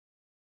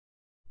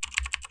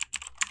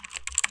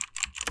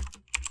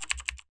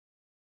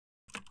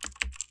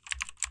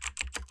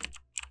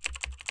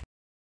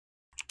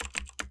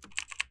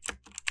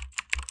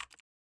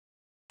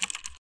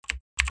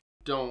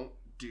Don't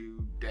do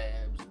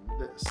dabs in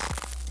this.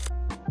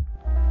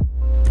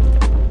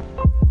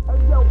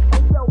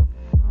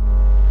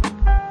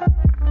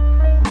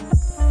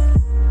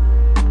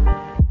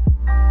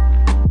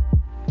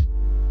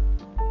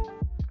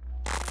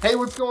 Hey,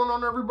 what's going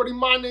on, everybody?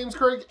 My name's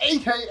Craig,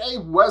 aka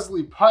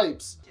Wesley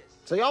Pipes.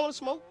 So y'all want to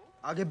smoke?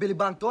 I'll get Billy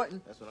Bonk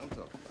Thornton. That's what I'm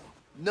talking about.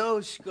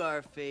 No,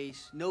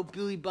 Scarface. No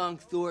Billy Bonk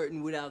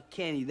Thornton without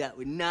Kenny. That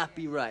would not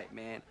be right,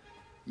 man.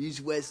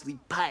 Use Wesley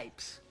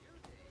Pipes.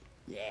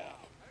 Yeah.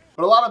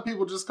 But a lot of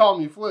people just call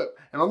me Flip.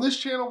 And on this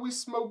channel, we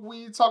smoke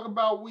weed, talk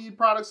about weed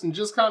products, and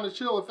just kind of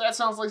chill. If that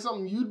sounds like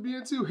something you'd be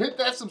into, hit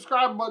that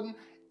subscribe button.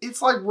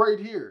 It's like right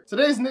here.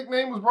 Today's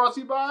nickname was brought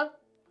to you by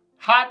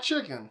Hot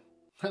Chicken.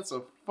 That's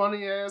a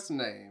funny ass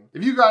name.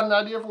 If you got an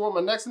idea for what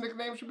my next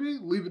nickname should be,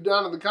 leave it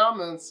down in the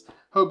comments.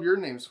 Hope your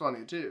name's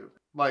funny too,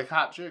 like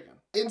Hot Chicken.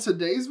 In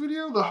today's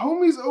video, the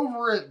homies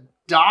over at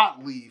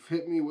Dot Leaf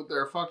hit me with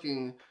their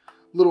fucking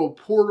little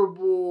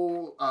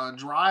portable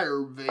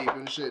dryer vape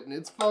and shit, and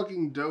it's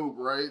fucking dope,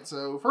 right?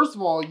 So first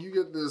of all, you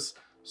get this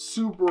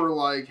super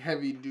like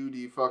heavy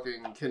duty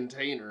fucking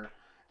container,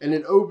 and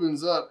it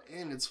opens up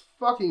and it's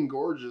fucking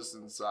gorgeous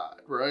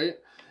inside, right?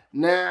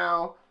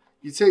 Now,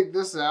 you take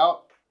this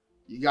out,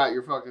 you got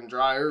your fucking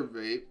dryer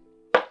vape,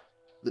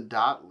 the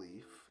Dot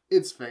Leaf.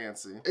 It's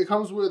fancy. It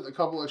comes with a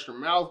couple extra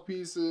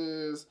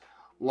mouthpieces,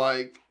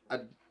 like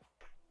a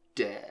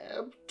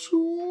dab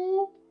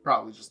tool,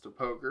 probably just a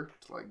poker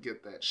to like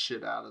get that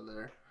shit out of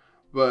there.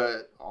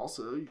 But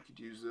also you could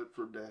use it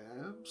for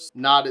dabs.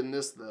 Not in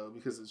this though,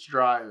 because it's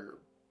dryer.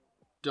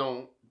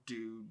 Don't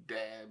do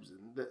dabs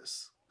in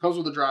this. Comes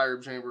with a dryer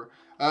chamber.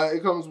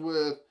 It comes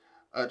with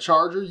a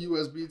charger,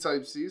 USB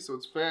Type-C, so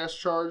it's fast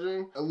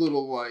charging. A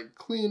little like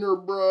cleaner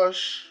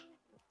brush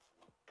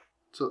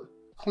to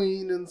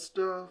clean and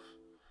stuff.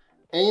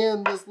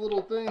 And this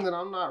little thing that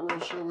I'm not real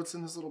sure what's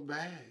in this little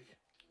bag.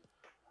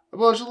 A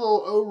bunch of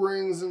little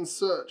O-rings and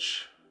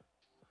such.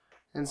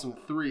 And some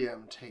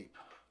 3M tape.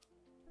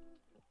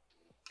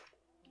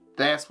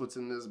 That's what's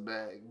in this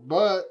bag.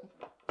 But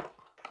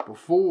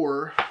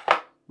before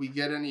we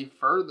get any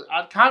further,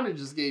 I kind of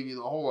just gave you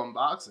the whole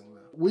unboxing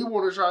though. We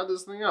want to try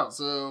this thing out.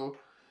 So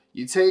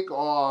you take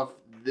off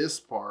this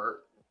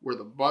part where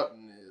the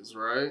button is,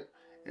 right?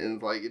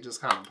 And like it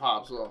just kind of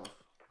pops off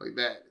like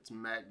that. It's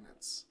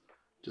magnets.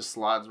 Just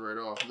slides right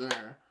off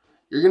there.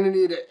 You're gonna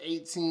need an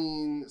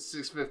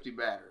 18650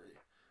 battery,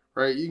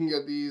 right? You can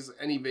get these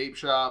any vape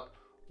shop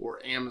or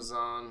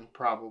Amazon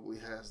probably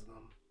has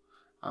them,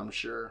 I'm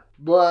sure.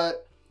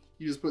 But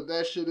you just put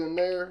that shit in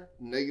there,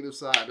 negative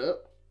side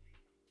up.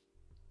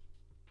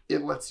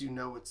 It lets you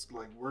know it's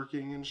like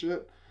working and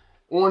shit.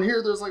 On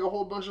here, there's like a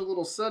whole bunch of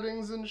little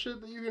settings and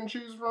shit that you can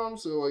choose from.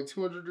 So like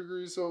 200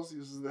 degrees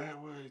Celsius is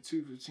that way,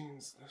 215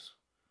 is this.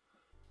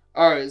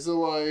 All right, so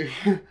like,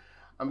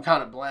 I'm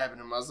kind of blabbing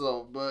to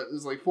myself, but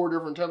it's like 4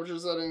 different temperature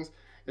settings.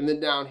 And then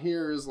down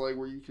here is like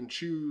where you can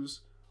choose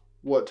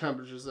what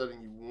temperature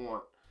setting you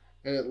want.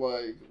 And it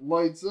like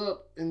lights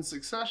up in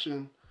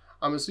succession.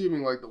 I'm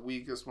assuming like the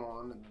weakest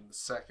one, and then the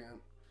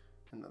second,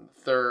 and then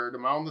the third.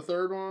 Am I on the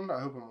third one? I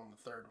hope I'm on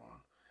the third one.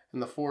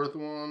 And the fourth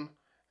one,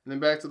 and then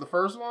back to the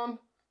first one.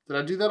 Did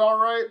I do that all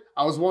right?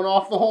 I was one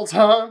off the whole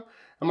time.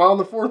 Am I on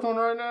the fourth one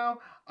right now?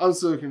 I'm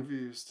so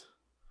confused.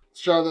 Let's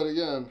try that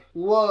again.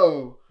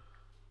 Low,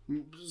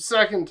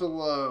 second to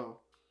low,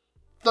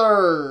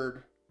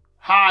 third,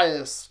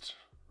 highest,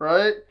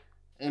 right?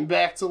 And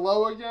back to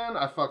low again.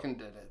 I fucking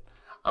did it.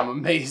 I'm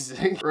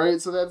amazing, right?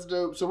 So that's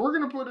dope. So we're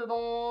gonna put it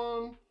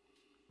on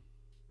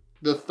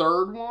the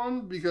third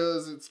one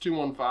because it's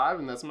 215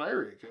 and that's my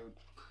area code.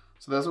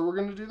 So that's what we're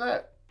gonna do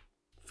that.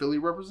 Philly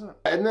represent.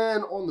 And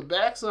then on the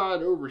back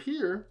side over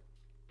here,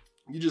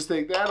 you just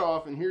take that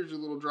off and here's your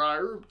little dry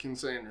herb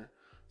container.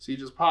 So you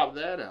just pop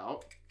that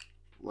out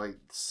like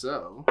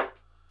so.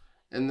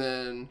 And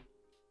then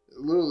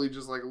literally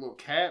just like a little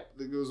cap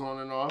that goes on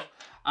and off.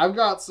 I've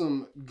got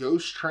some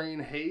Ghost Train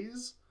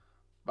Haze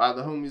by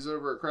the homies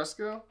over at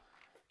Cresco.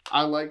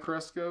 I like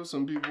Cresco.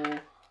 Some people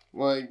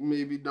like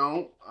maybe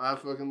don't. I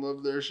fucking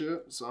love their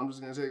shit. So I'm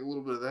just gonna take a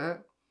little bit of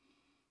that.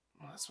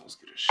 Oh, that smells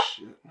good as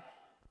shit.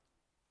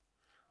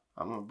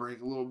 I'm gonna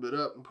break a little bit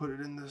up and put it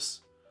in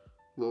this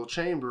little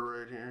chamber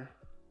right here.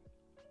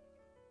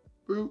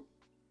 Boop.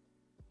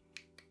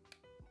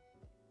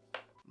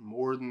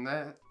 More than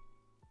that.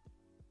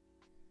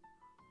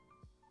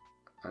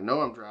 I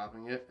know I'm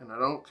dropping it and I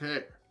don't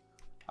care.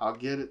 I'll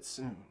get it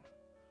soon.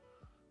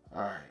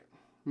 All right,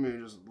 maybe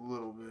just a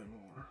little bit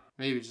more.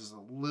 Maybe just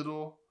a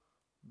little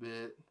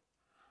bit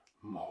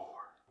more.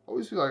 I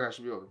always feel like I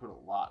should be able to put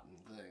a lot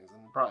in things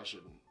and I probably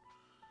shouldn't.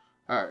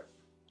 All right.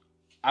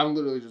 I'm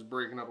literally just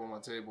breaking up on my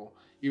table.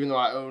 Even though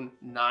I own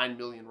 9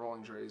 million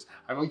rolling trays.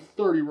 I have like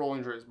 30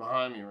 rolling trays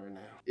behind me right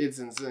now. It's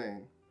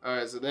insane. All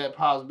right, so that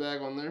pops back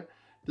on there.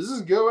 Does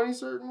this go any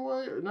certain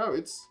way? Or no,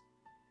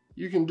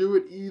 you can do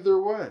it either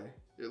way,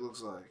 it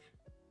looks like.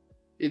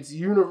 It's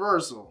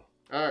universal.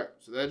 All right,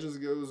 so that just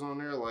goes on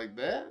there like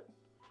that.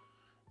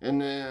 And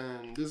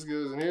then this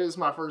goes in here. This is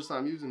my first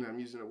time using it. I'm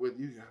using it with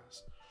you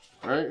guys.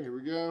 All right, here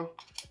we go.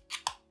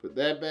 Put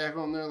that back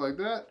on there like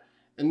that.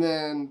 And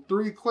then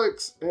 3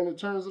 clicks and it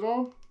turns it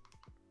on.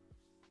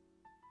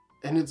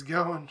 And it's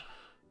going.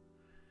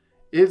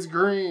 It's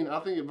green. I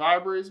think it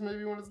vibrates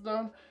maybe when it's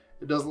done.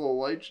 It does a little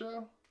light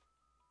show.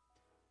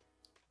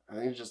 I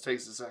think it just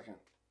takes a second.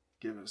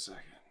 Give it a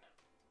second.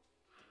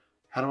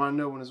 How do I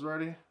know when it's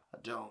ready? I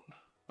don't.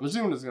 I'm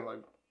assuming it's gonna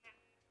like,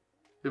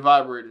 it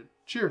vibrated.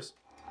 Cheers.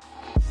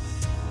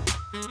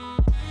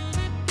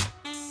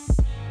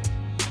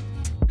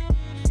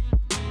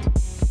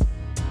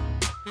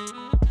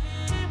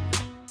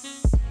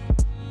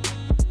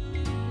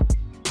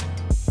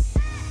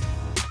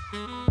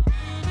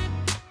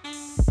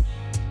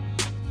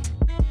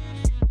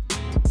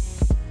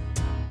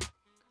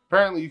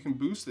 Apparently you can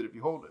boost it if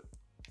you hold it.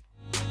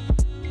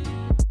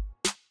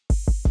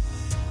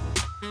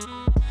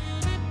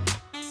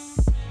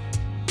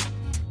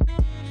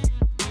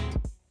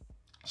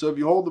 So if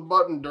you hold the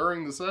button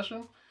during the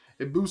session,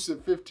 it boosts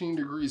at 15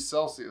 degrees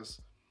Celsius.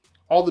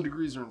 All the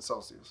degrees are in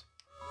Celsius.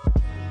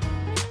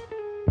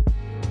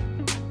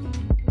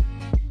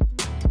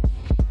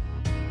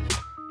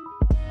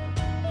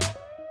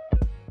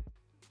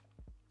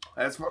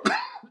 That's fucking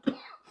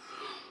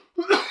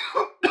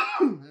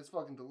that's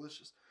fucking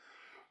delicious.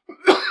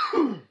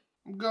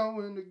 I'm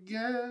going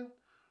again.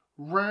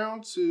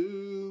 Round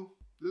 2.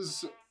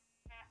 This is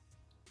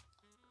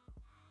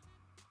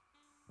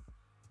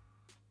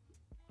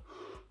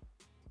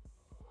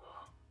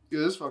yeah,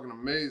 this is fucking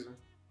amazing.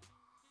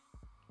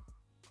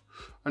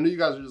 I know you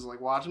guys are just like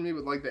watching me,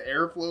 but like the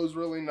airflow is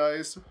really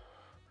nice.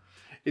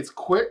 It's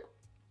quick.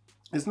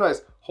 It's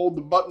nice. Hold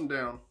the button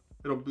down.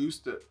 It'll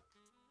boost it.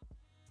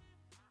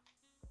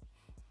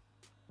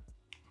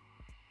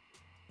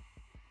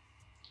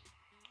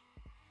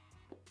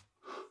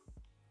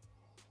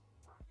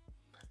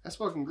 That's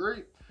fucking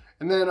great.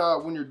 And then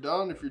when you're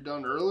done, if you're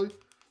done early,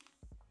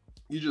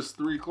 you just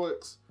 3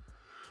 clicks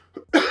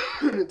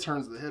and it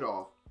turns the hit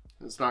off.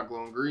 It's not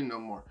glowing green no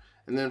more.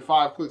 And then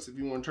 5 clicks if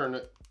you want to turn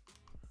it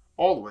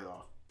all the way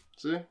off.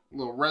 See? A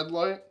little red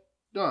light.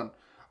 Done.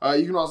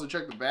 You can also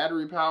check the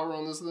battery power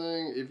on this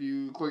thing if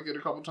you click it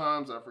a couple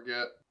times. I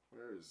forget.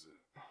 Where is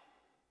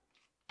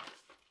it?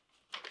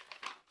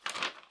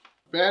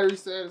 Battery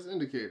status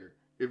indicator.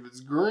 If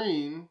it's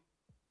green,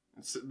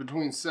 it's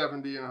between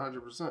 70 and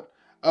 100%.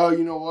 Oh,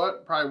 you know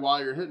what? Probably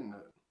while you're hitting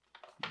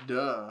it.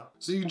 Duh.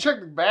 So you can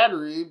check the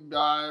battery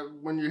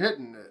when you're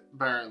hitting it,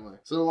 apparently.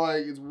 So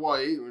like it's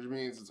white, which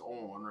means it's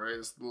on, right?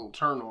 It's the little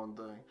turn on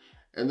thing.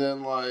 And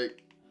then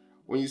like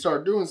when you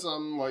start doing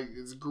something, like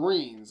it's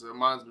green. So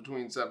mine's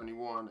between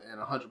 71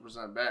 and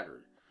 100% battery,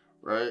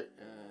 right?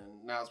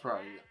 And now it's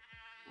probably,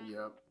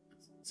 yep,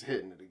 it's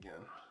hitting it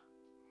again.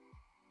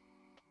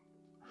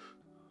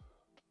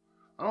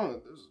 I don't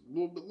know, there's a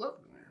little bit left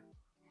in there.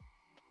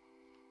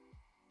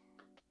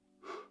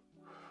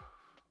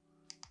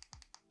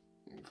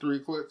 Three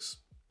clicks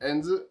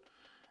ends it.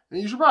 And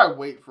you should probably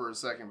wait for a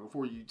second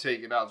before you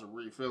take it out to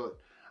refill it.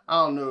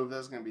 I don't know if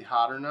that's going to be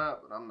hot or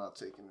not, but I'm not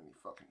taking any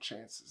fucking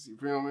chances. You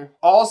feel me?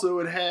 Also,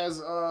 it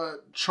has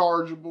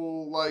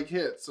chargeable like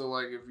hits. So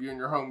like if you and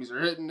your homies are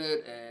hitting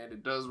it and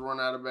it does run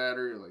out of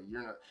battery, like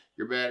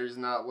your battery's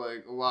not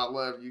like a lot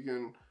left, you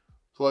can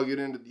plug it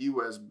into the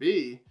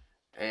USB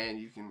and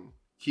you can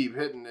keep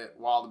hitting it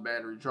while the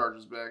battery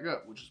charges back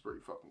up, which is pretty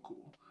fucking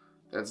cool.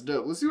 That's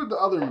dope. Let's see what the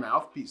other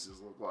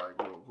mouthpieces look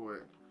like real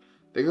quick.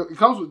 It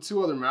comes with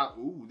 2 other mouth.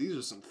 Ooh, these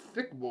are some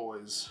thick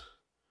boys.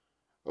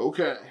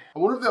 Okay. I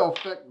wonder if they'll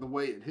affect the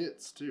way it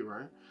hits too,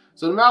 right?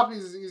 So the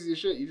mouthpiece is easy as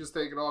shit. You just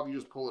take it off, you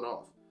just pull it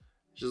off.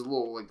 It's just a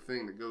little like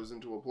thing that goes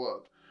into a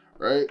plug,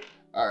 right?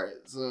 All right,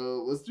 so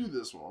let's do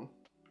this one.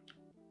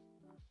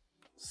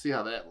 See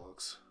how that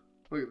looks.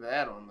 Look at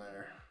that on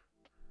there.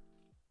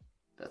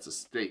 That's a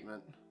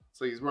statement.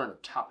 It's like he's wearing a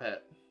top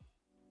hat.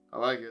 I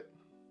like it.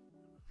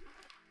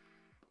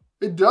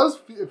 It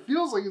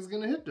feels like it's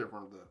gonna hit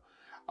different though.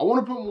 I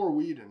want to put more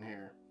weed in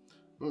here.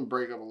 I'm gonna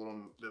break up a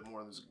little bit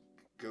more of this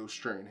Ghost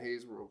Strain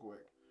Haze real quick.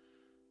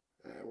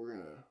 And we're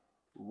gonna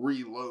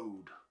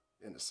reload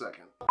in a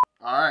second.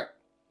 All right,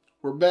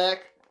 we're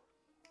back.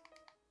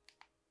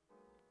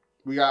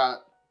 We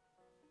got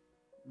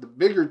the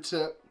bigger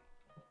tip,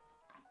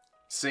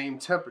 same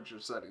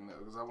temperature setting though,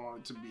 because I want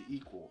it to be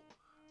equal.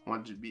 I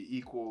want it to be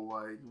equal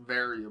like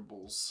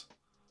variables.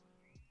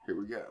 Here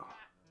we go.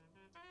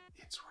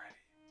 It's ready.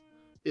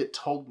 It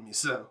told me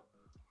so.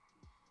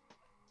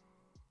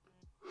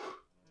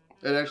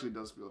 It actually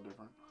does feel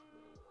different.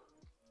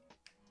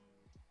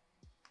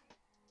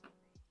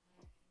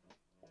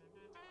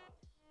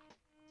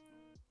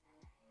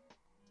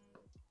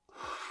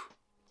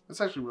 It's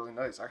actually really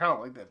nice. I kind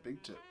of like that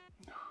big tip.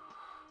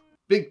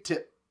 Big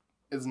tip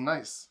is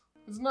nice.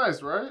 It's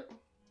nice, right?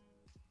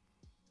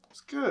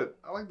 It's good.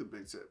 I like the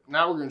big tip.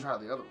 Now we're going to try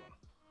the other one.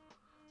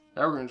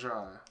 Now we're going to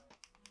try.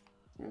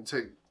 We're going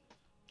to take.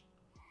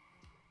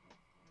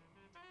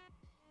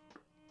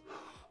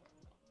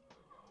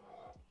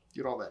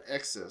 Get all that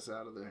excess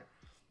out of there.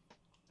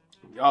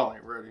 Y'all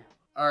ain't ready.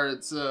 All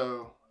right,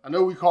 so I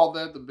know we called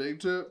that the big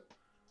tip,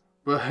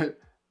 but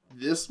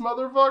this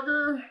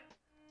motherfucker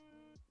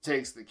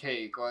takes the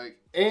cake. Like,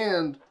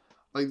 and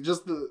like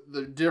just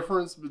the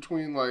difference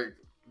between like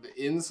the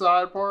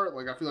inside part,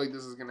 like I feel like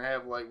this is gonna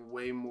have like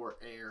way more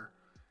air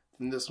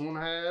than this one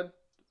had,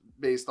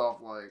 based off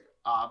like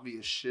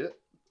obvious shit.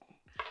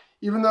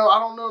 Even though I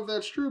don't know if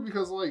that's true,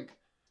 because like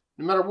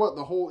no matter what,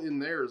 the hole in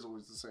there is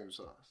always the same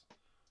size.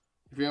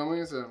 You feel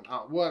me? So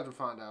we'll have to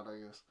find out, I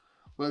guess.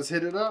 Let's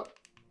hit it up.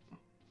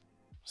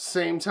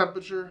 Same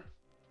temperature,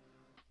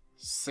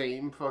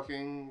 same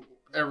fucking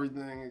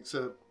everything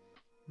except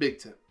big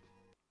tip.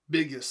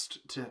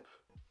 Biggest tip.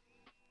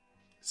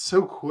 It's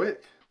so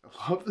quick.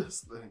 I love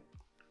this thing.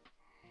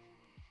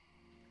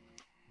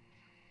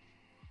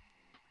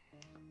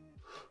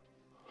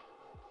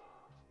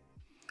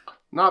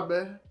 Not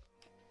bad.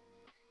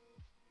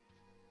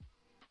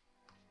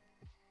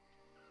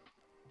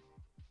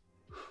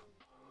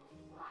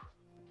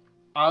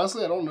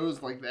 Honestly, I don't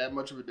notice like that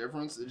much of a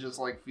difference. It just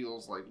like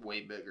feels like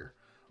way bigger.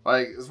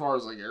 Like as far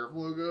as like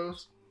airflow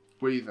goes,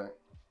 what do you think?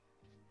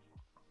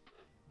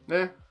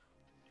 Yeah,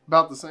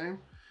 about the same.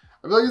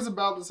 I feel like it's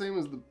about the same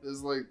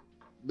as like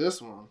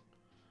this one.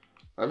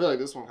 I feel like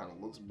this one kind of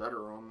looks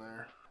better on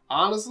there.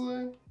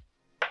 Honestly,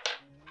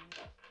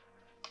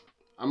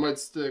 I might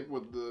stick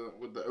with the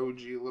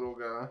OG little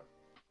guy,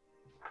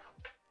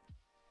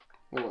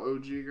 little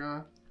OG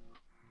guy.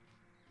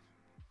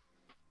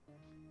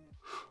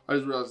 I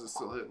just realized it's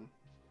still hitting.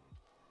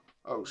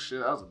 Oh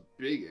shit, that was a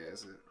big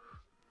ass hit.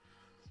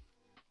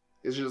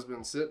 It's just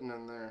been sitting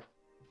in there.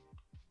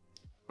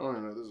 I don't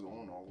even know if this is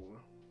on all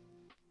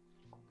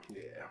the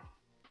way. Yeah.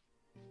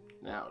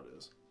 Now it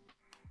is.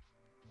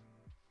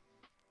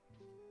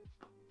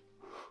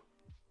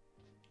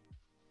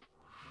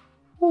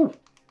 Whew.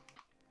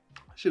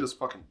 Shit is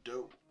fucking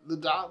dope. The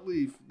dot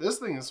leaf, this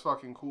thing is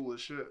fucking cool as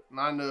shit. And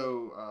I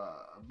know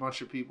a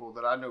bunch of people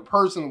that I know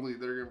personally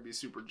that are going to be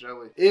super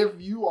jelly.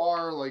 If you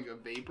are like a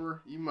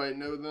vapor, you might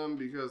know them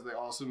because they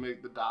also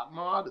make the dot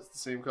mod. It's the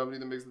same company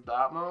that makes the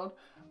dot mod.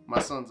 My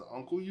son's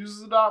uncle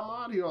uses the dot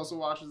mod. He also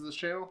watches this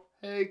channel.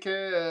 Hey,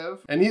 Kev.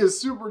 And he is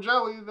super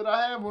jelly that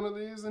I have one of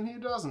these and he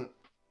doesn't.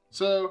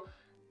 So,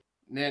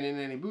 nanny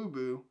nanny boo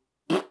boo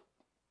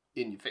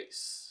in your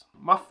face.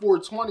 My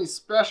 420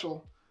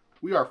 special.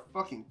 We are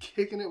fucking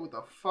kicking it with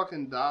a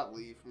fucking dot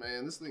leaf,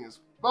 man. This thing is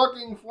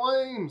fucking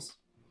flames.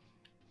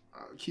 I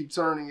keep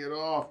turning it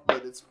off,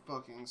 but it's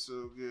fucking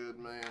so good,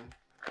 man.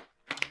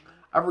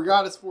 I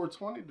forgot it's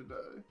 420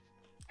 today.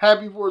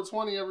 Happy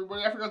 420,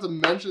 everybody. I forgot to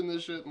mention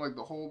this shit in like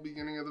the whole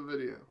beginning of the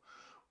video.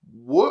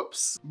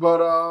 Whoops. But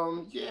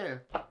yeah.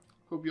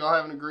 Hope y'all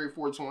having a great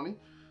 420.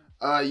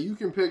 You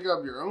can pick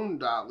up your own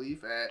dot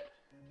leaf at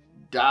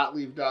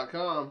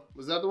dotleaf.com.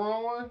 Was that the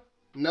wrong one?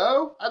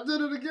 No, I did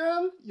it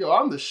again. Yo,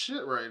 I'm the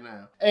shit right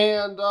now.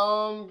 And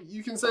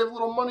you can save a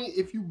little money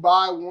if you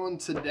buy one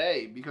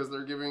today because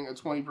they're giving a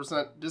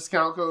 20%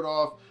 discount code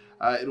off.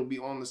 It'll be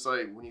on the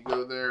site when you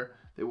go there.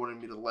 They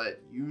wanted me to let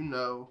you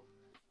know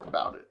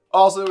about it.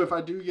 Also, if I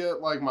do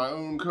get like my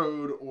own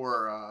code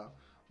or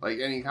like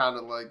any kind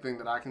of like thing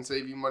that I can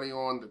save you money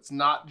on that's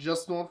not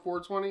just on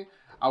 420,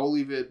 I will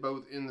leave it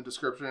both in the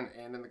description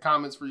and in the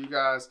comments for you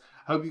guys.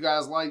 I hope you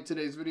guys liked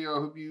today's video. I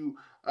hope you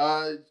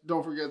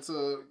don't forget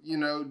to, you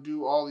know,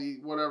 do all the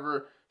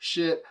whatever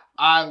shit.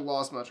 I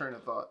lost my train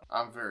of thought.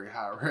 I'm very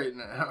high right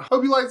now.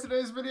 Hope you liked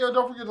today's video.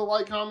 Don't forget to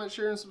like, comment,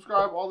 share, and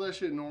subscribe. All that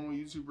shit normal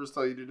YouTubers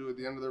tell you to do at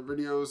the end of their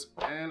videos.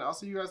 And I'll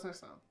see you guys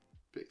next time.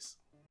 Peace.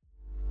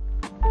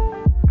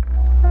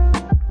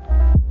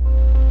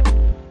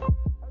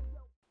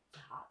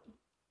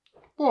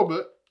 A little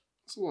bit.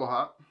 It's a little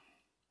hot.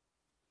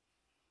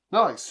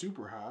 Not like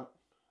super hot.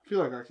 I feel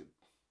like I could.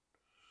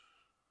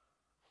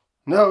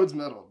 No, it's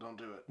metal. Don't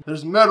do it.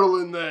 There's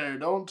metal in there.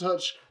 Don't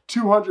touch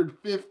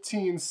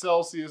 215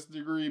 Celsius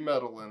degree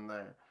metal in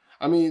there.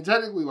 I mean,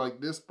 technically,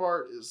 like, this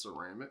part is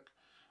ceramic,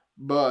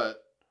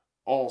 but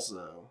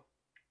also,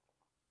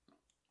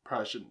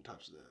 probably shouldn't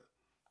touch that.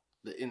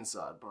 The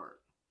inside part.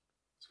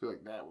 I feel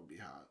like that would be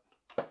hot.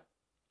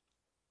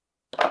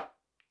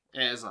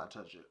 As I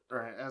touch it,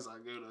 or as I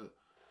go to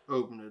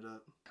open it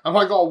up. I'm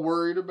like all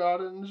worried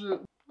about it and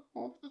shit.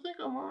 Well, I think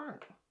I'm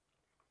alright.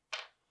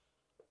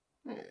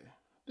 Yeah.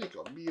 I think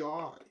I'll be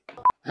alright.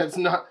 That's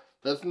not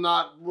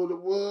what it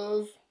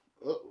was.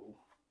 Uh-oh.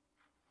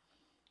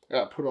 I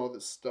gotta put all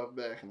this stuff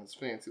back in this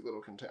fancy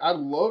little container. I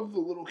love the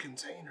little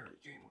container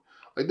it came with.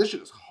 Like, this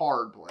shit is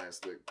hard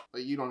plastic.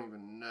 Like, you don't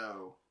even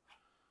know.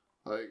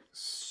 Like,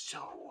 so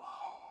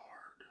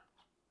hard.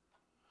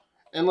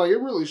 And, like,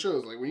 it really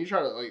shows. Like, when you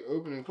try to, like,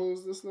 open and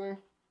close this thing,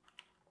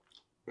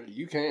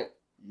 you can't.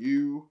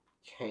 You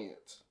can't.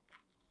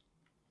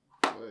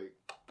 Like,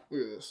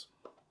 look at this.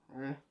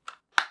 Alright?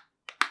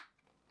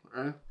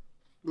 Alright?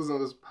 Listen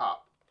to this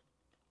pop.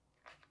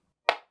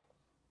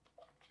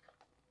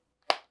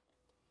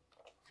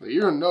 So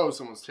you're gonna know if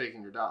someone's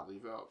taking your dot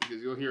leaf out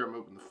because you'll hear them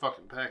open the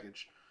fucking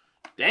package.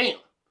 Damn!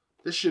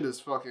 This shit is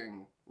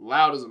fucking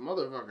loud as a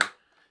motherfucker.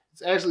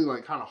 It's actually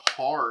like kind of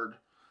hard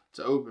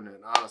to open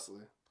it,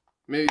 honestly.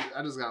 Maybe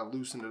I just gotta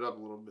loosen it up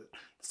a little bit.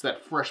 It's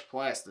that fresh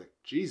plastic.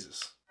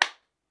 Jesus.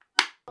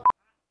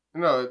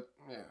 No,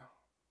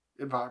 yeah.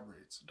 It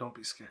vibrates. Don't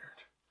be scared.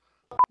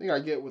 I think I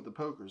get what the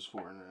poker's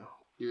for now.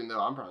 Even though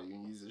I'm probably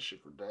going to use this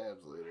shit for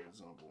dabs later at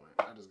some point.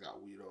 I just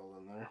got weed all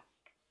in there.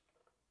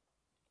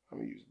 I'm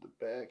going to use the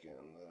back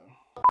end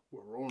though.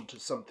 We're on to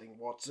something,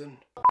 Watson.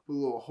 Put a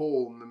little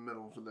hole in the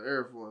middle for the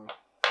airflow.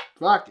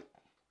 Fuck it.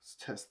 Let's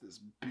test this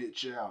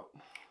bitch out.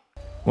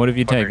 What have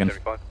you taken? A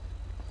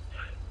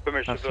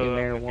few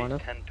marijuana.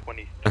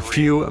 A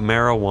few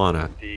marijuana.